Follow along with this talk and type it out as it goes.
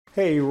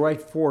Hey, right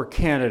for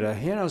Canada.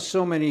 You know,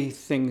 so many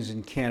things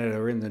in Canada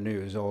are in the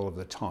news all of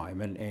the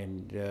time,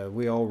 and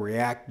we all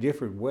react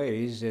different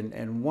ways.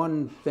 And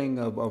one thing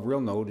of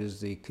real note is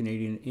the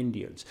Canadian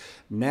Indians.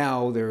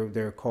 Now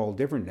they're called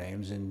different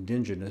names,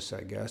 Indigenous,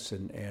 I guess,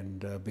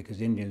 and because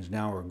Indians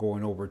now are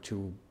going over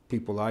to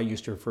people I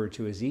used to refer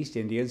to as East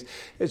Indians.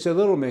 It's a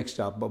little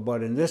mixed up,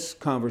 but in this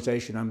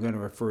conversation, I'm going to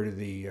refer to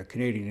the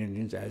Canadian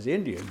Indians as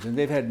Indians. And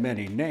they've had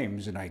many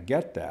names, and I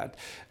get that.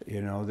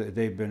 You know,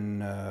 they've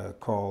been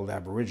called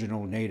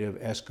Aboriginal,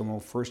 Native,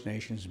 Eskimo, First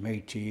Nations,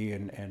 Métis,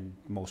 and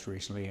most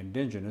recently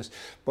Indigenous.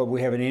 But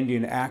we have an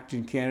Indian Act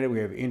in Canada, we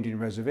have Indian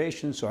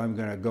reservations, so I'm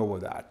going to go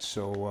with that.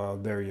 So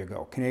there you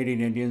go.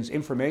 Canadian Indians,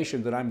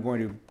 information that I'm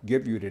going to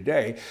give you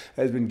today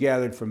has been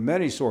gathered from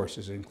many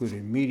sources,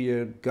 including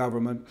media,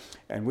 government,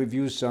 and we've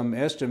used some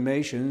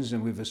estimations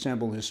and we've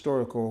assembled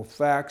historical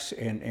facts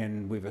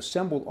and we've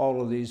assembled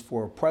all of these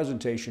for a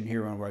presentation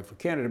here on Right for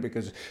Canada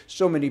because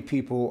so many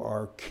people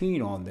are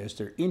keen on this.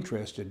 They're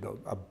interested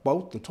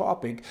about the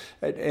topic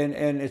and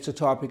it's a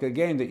topic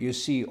again that you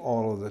see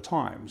all of the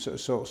time.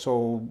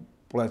 So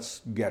let's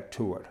get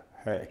to it.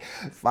 Hey,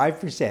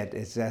 5%,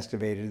 it's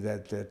estimated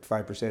that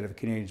 5% of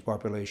Canadians'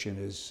 population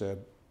is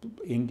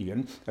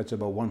Indian. That's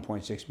about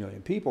 1.6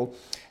 million people,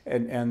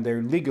 and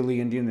they're legally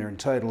Indian. They're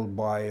entitled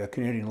by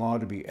Canadian law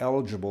to be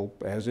eligible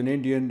as an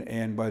Indian,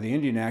 and by the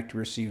Indian Act to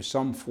receive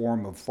some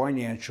form of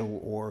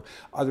financial or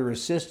other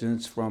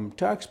assistance from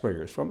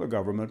taxpayers, from the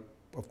government,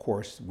 of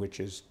course, which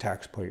is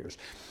taxpayers.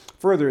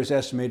 Further, it's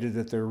estimated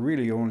that there are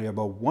really only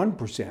about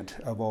 1%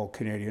 of all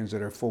Canadians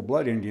that are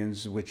full-blood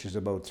Indians, which is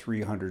about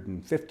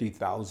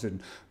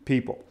 350,000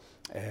 people.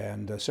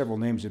 And several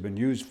names have been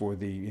used for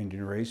the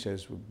Indian race,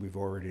 as we've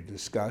already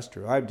discussed,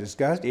 or I've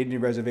discussed.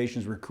 Indian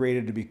reservations were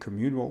created to be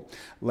communal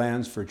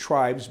lands for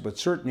tribes, but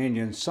certain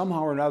Indians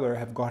somehow or another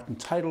have gotten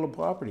title of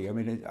property. I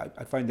mean,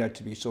 I find that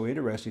to be so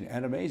interesting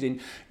and amazing.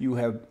 You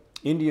have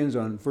Indians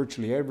on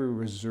virtually every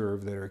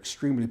reserve that are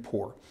extremely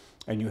poor.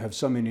 And you have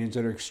some Indians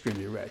that are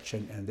extremely rich,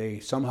 and they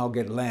somehow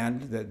get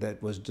land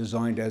that was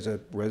designed as a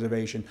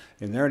reservation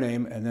in their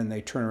name, and then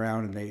they turn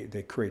around and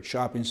they create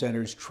shopping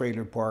centers,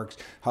 trailer parks,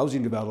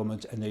 housing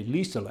developments, and they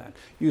lease the land.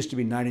 Used to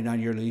be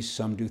 99-year lease,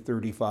 some do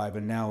 35,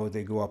 and now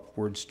they go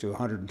upwards to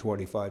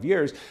 125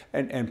 years,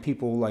 and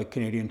people like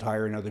Canadian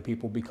Tire and other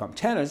people become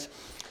tenants,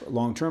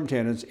 long-term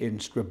tenants in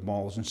strip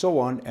malls and so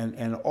on,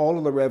 and all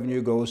of the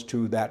revenue goes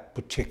to that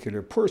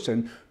particular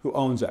person who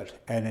owns it,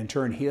 and in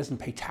turn he doesn't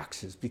pay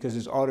taxes because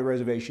it's auto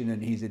reservation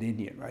and he's an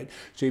Indian, right?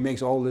 So he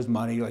makes all his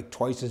money, like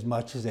twice as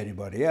much as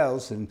anybody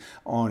else, and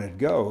on it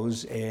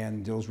goes.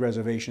 And those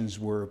reservations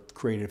were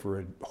created for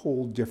a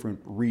whole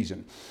different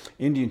reason.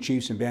 Indian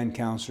chiefs and band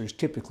counselors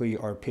typically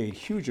are paid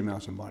huge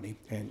amounts of money,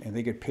 and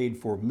they get paid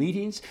for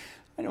meetings.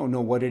 I don't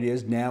know what it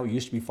is now. It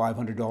used to be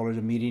 $500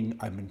 a meeting.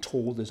 I've been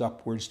told it's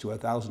upwards to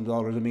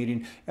 $1,000 a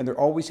meeting. And they're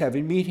always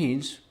having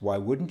meetings. Why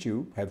wouldn't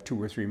you have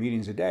 2 or 3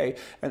 meetings a day?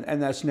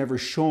 And that's never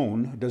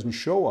shown, it doesn't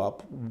show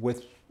up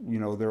with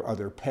their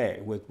other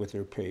pay, with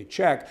their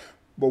paycheck.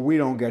 But we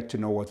don't get to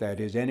know what that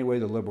is anyway.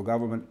 The Liberal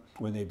government,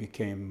 when they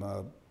became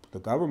the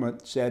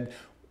government, said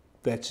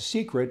that's a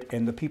secret.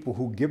 And the people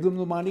who give them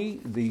the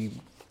money, the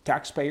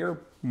taxpayer,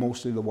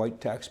 mostly the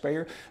white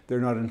taxpayer,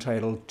 they're not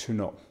entitled to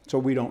know. So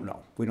we don't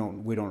know. We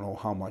don't know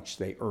how much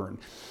they earn.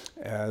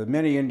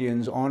 Many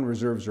Indians on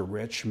reserves are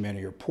rich,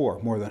 many are poor.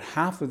 More than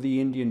half of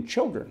the Indian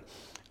children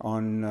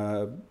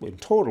in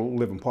total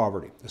live in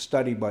poverty. A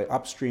study by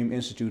Upstream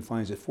Institute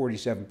finds that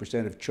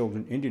 47%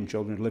 of Indian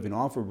children living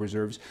off of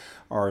reserves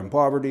are in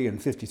poverty,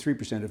 and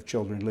 53% of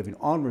children living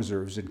on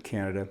reserves in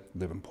Canada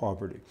live in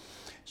poverty.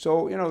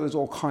 So, there's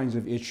all kinds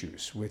of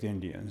issues with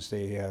Indians.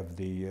 They have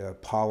the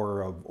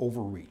power of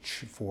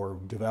overreach for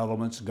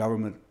developments,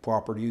 government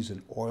properties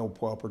and oil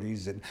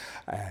properties and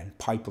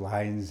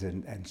pipelines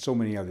and so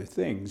many other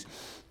things.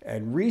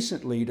 And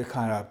recently, to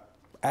kind of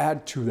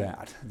add to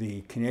that, the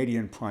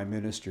Canadian Prime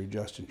Minister,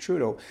 Justin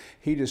Trudeau,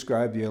 he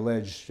described the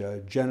alleged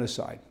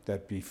genocide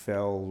that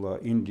befell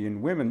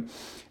Indian women,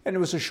 and it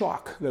was a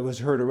shock that was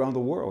heard around the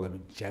world. I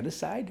mean,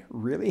 genocide?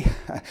 Really?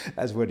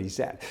 That's what he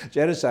said.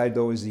 Genocide,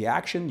 though, is the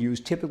action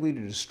used typically to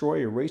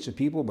destroy a race of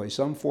people by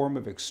some form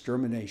of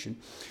extermination,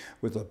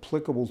 with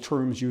applicable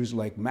terms used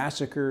like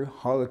massacre,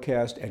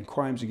 Holocaust, and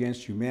crimes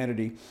against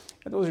humanity.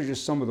 And those are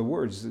just some of the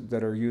words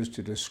that are used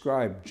to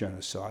describe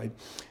genocide.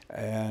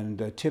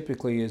 And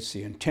typically it's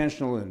the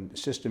intentional and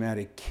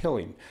systematic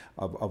killing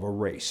of a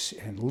race.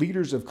 And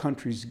leaders of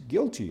countries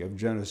guilty of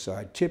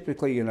genocide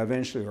typically and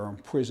eventually are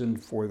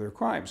imprisoned for their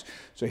crimes.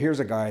 So here's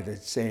a guy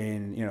that's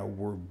saying,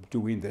 we're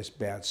doing this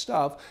bad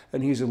stuff,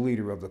 and he's a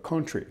leader of the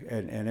country.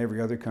 And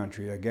every other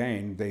country,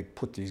 again, they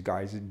put these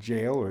guys in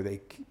jail or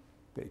they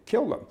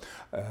kill them,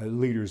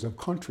 leaders of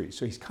countries.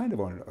 So he's kind of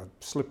on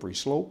a slippery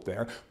slope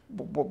there.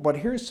 But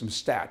here's some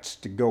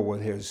stats to go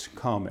with his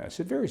comments.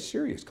 It's very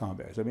serious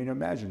comments. I mean,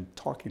 imagine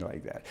talking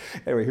like that.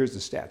 Anyway, here's the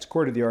stats.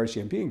 According to the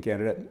RCMP in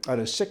Canada, out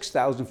of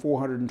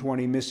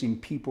 6,420 missing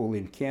people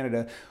in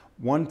Canada,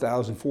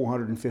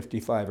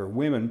 1,455 are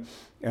women,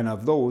 and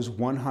of those,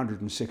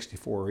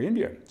 164 are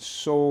Indian.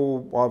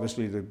 So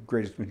obviously the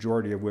greatest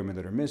majority of women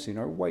that are missing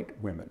are white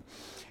women.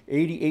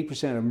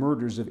 88% of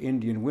murders of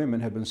Indian women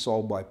have been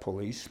solved by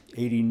police.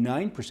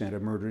 89%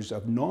 of murders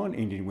of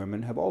non-Indian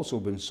women have also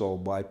been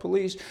solved by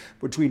police.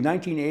 Between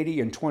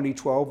 1980 and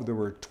 2012, there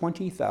were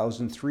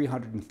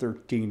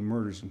 20,313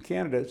 murders in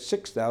Canada.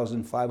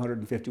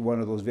 6,551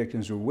 of those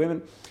victims were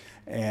women,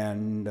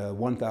 and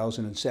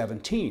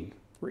 1,017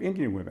 were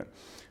Indian women.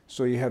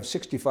 So you have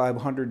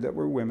 6,500 that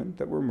were women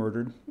that were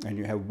murdered, and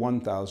you have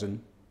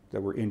 1,000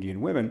 that were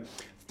Indian women.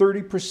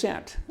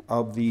 30%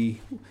 of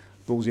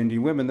those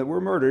Indian women that were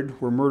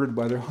murdered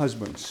by their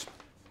husbands.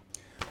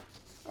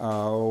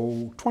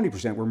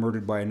 20% were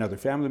murdered by another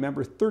family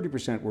member.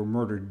 30% were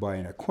murdered by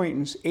an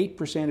acquaintance.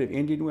 8% of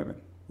Indian women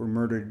were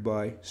murdered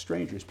by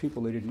strangers,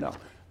 people they didn't know.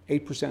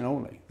 8%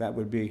 only. That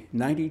would be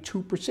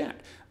 92%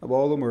 of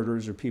all the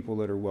murderers are people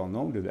that are well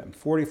known to them.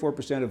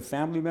 44% of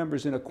family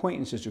members and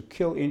acquaintances who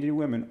kill Indian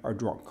women are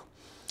drunk.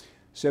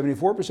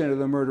 74% of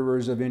the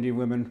murderers of Indian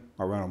women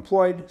are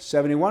unemployed.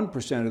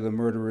 71% of the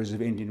murderers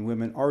of Indian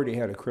women already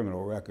had a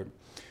criminal record.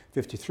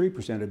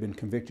 53% have been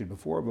convicted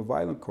before of a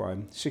violent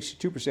crime.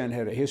 62%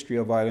 had a history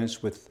of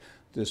violence with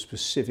the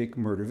specific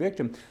murder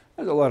victim.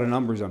 There's a lot of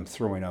numbers I'm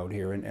throwing out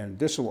here, and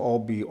this will all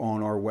be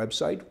on our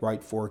website,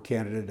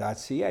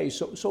 rightforcanada.ca.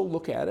 So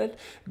look at it,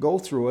 go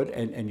through it,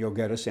 and you'll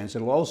get a sense.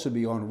 It'll also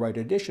be on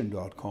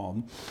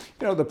rightedition.com.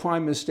 You know, the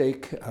Prime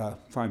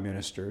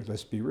Minister,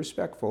 let's be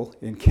respectful,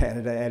 in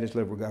Canada and his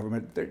Liberal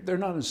government, they're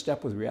not in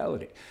step with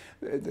reality.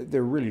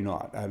 They're really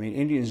not. I mean,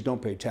 Indians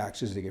don't pay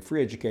taxes. They get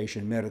free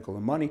education, medical,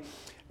 and money,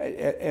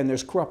 and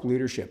there's corrupt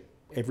leadership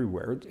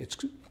everywhere. It's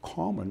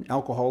common.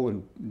 Alcohol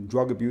and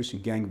drug abuse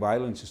and gang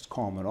violence is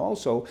common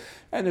also.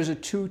 And there's a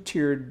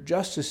two-tiered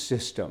justice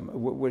system,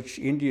 which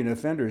Indian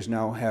offenders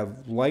now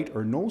have light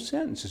or no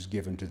sentences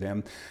given to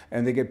them,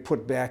 and they get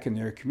put back in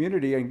their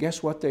community. And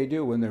guess what they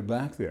do when they're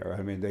back there?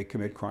 I mean, they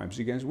commit crimes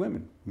against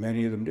women.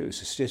 Many of them do.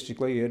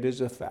 Statistically, it is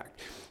a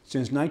fact.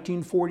 Since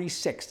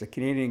 1946, the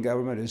Canadian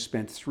government has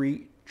spent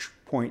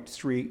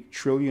 $3.3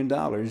 trillion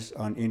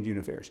on Indian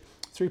affairs.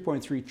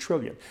 3.3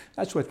 trillion.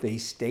 That's what they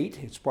state.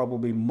 It's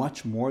probably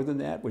much more than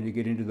that when you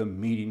get into the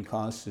meeting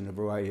costs and a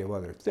variety of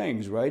other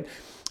things, right?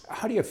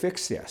 How do you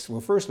fix this? Well,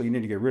 firstly, you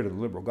need to get rid of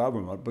the Liberal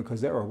government because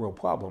they're a real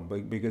problem,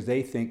 because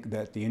they think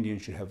that the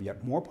Indians should have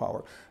yet more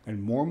power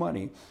and more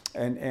money,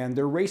 and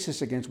they're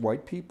racist against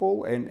white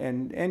people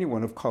and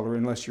anyone of color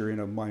unless you're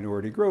in a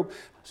minority group.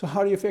 So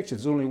how do you fix it?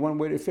 There's only one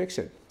way to fix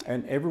it,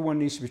 and everyone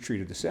needs to be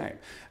treated the same.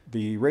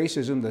 The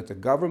racism that the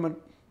government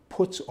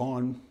puts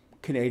on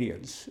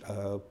Canadians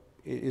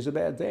is a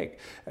bad thing,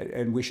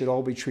 and we should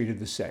all be treated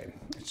the same.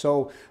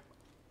 So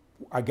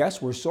I guess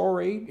we're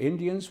sorry,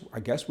 Indians. I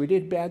guess we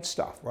did bad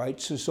stuff,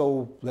 right?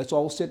 So let's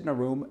all sit in a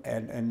room,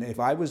 and if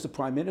I was the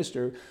Prime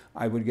Minister,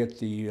 I would get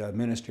the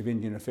Minister of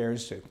Indian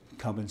Affairs to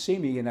come and see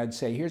me, and I'd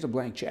say, here's a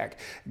blank check.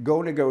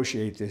 Go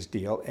negotiate this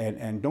deal,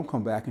 and don't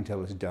come back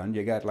until it's done.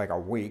 You got like a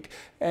week,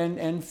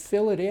 and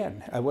fill it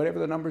in. Whatever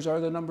the numbers are,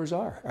 the numbers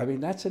are. I mean,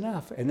 that's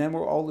enough, and then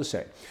we're all the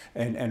same.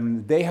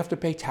 And they have to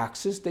pay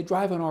taxes. They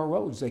drive on our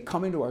roads. They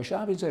come into our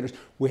shopping centers.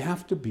 We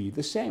have to be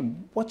the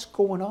same. What's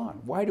going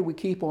on? Why do we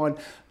keep on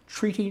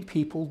treating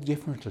people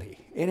differently?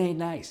 It ain't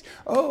nice.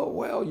 Oh,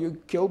 well,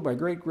 you killed my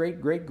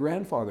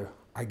great-great-great-grandfather.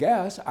 I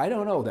guess. I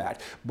don't know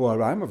that.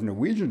 But I'm of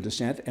Norwegian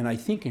descent, and I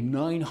think in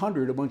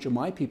 900, a bunch of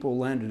my people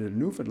landed in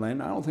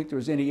Newfoundland. I don't think there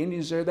was any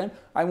Indians there then.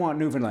 I want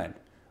Newfoundland.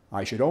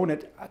 I should own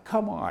it.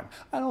 Come on.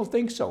 I don't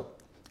think so.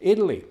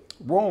 Italy,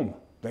 Rome,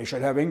 they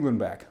should have England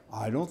back.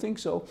 I don't think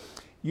so.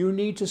 You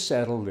need to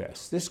settle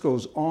this. This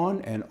goes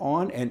on,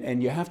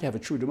 and you have to have a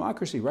true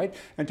democracy, right?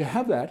 And to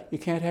have that, you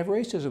can't have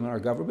racism. And our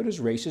government is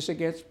racist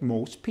against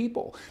most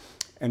people.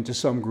 And to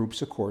some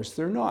groups, of course,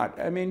 they're not.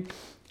 I mean,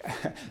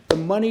 the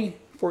money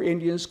for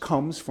Indians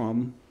comes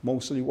from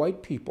mostly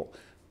white people.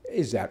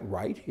 Is that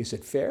right? Is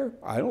it fair?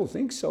 I don't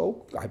think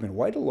so. I've been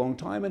white a long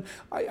time, and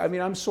I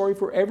mean, I'm sorry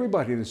for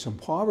everybody that's in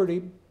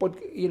poverty,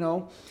 but, you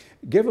know,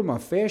 give them a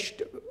fish,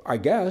 I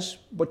guess,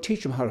 but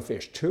teach them how to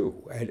fish too.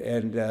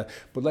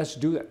 But let's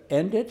do that.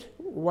 End it,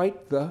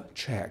 write the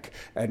check,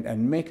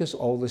 and make us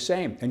all the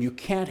same. And you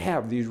can't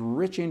have these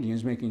rich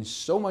Indians making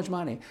so much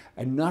money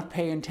and not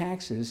paying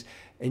taxes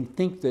and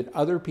think that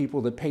other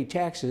people that pay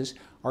taxes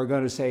are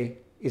going to say,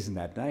 isn't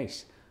that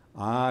nice?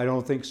 I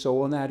don't think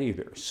so on that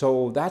either.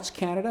 So that's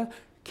Canada.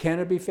 Can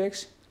it be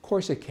fixed? Of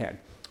course it can.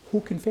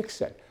 Who can fix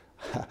it?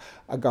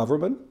 A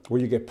government where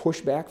you get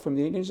pushback from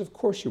the Indians? Of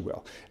course you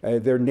will.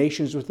 They're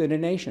nations within a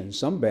nation.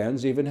 Some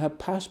bands even have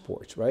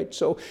passports, right?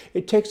 So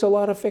it takes a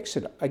lot of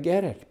fixing. I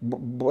get it,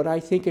 but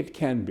I think it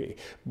can be.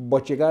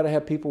 But you got to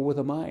have people with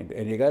a mind,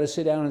 and you got to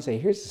sit down and say,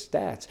 here's the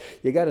stats.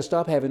 You got to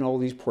stop having all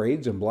these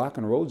parades and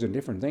blocking roads and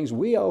different things.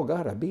 We all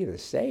got to be the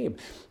same.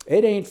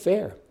 It ain't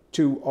fair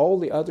to all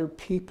the other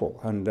people.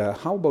 And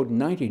how about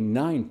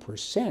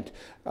 99%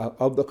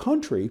 of the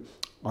country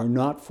are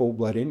not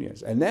full-blood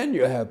Indians. And then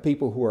you have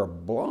people who are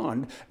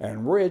blonde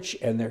and rich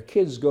and their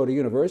kids go to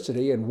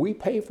university and we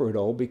pay for it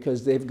all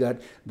because they've got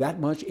that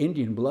much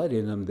Indian blood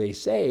in them, they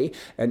say.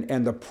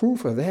 And the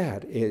proof of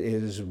that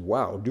is,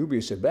 wow,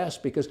 dubious at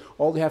best, because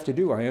all they have to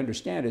do, I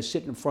understand, is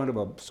sit in front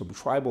of some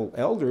tribal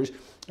elders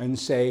and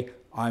say,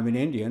 I'm an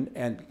Indian,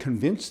 and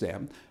convince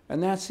them,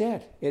 and that's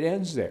it. It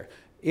ends there.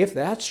 If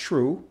that's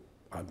true,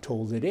 I'm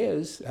told it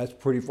is, that's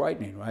pretty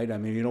frightening, right? I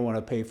mean, you don't want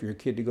to pay for your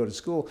kid to go to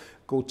school.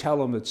 Go tell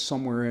them that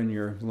somewhere in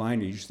your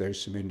lineage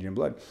there's some Indian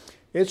blood.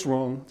 It's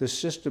wrong. The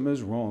system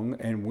is wrong,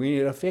 and we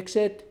need to fix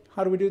it.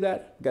 How do we do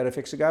that? Got to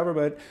fix the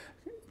government.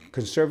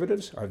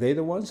 Conservatives, are they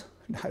the ones?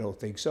 I don't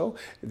think so.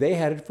 They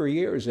had it for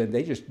years, and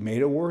they just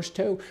made it worse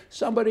too.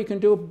 Somebody can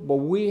do it, but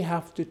we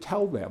have to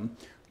tell them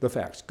the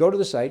facts. Go to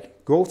the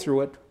site, go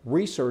through it,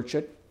 research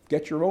it,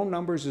 get your own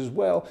numbers as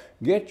well,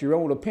 get your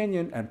own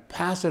opinion, and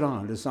pass it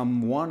on to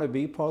some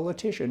wannabe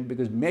politician,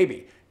 because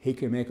maybe he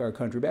can make our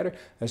country better.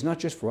 That's not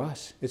just for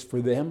us, it's for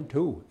them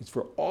too. It's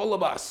for all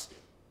of us.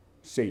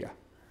 See ya.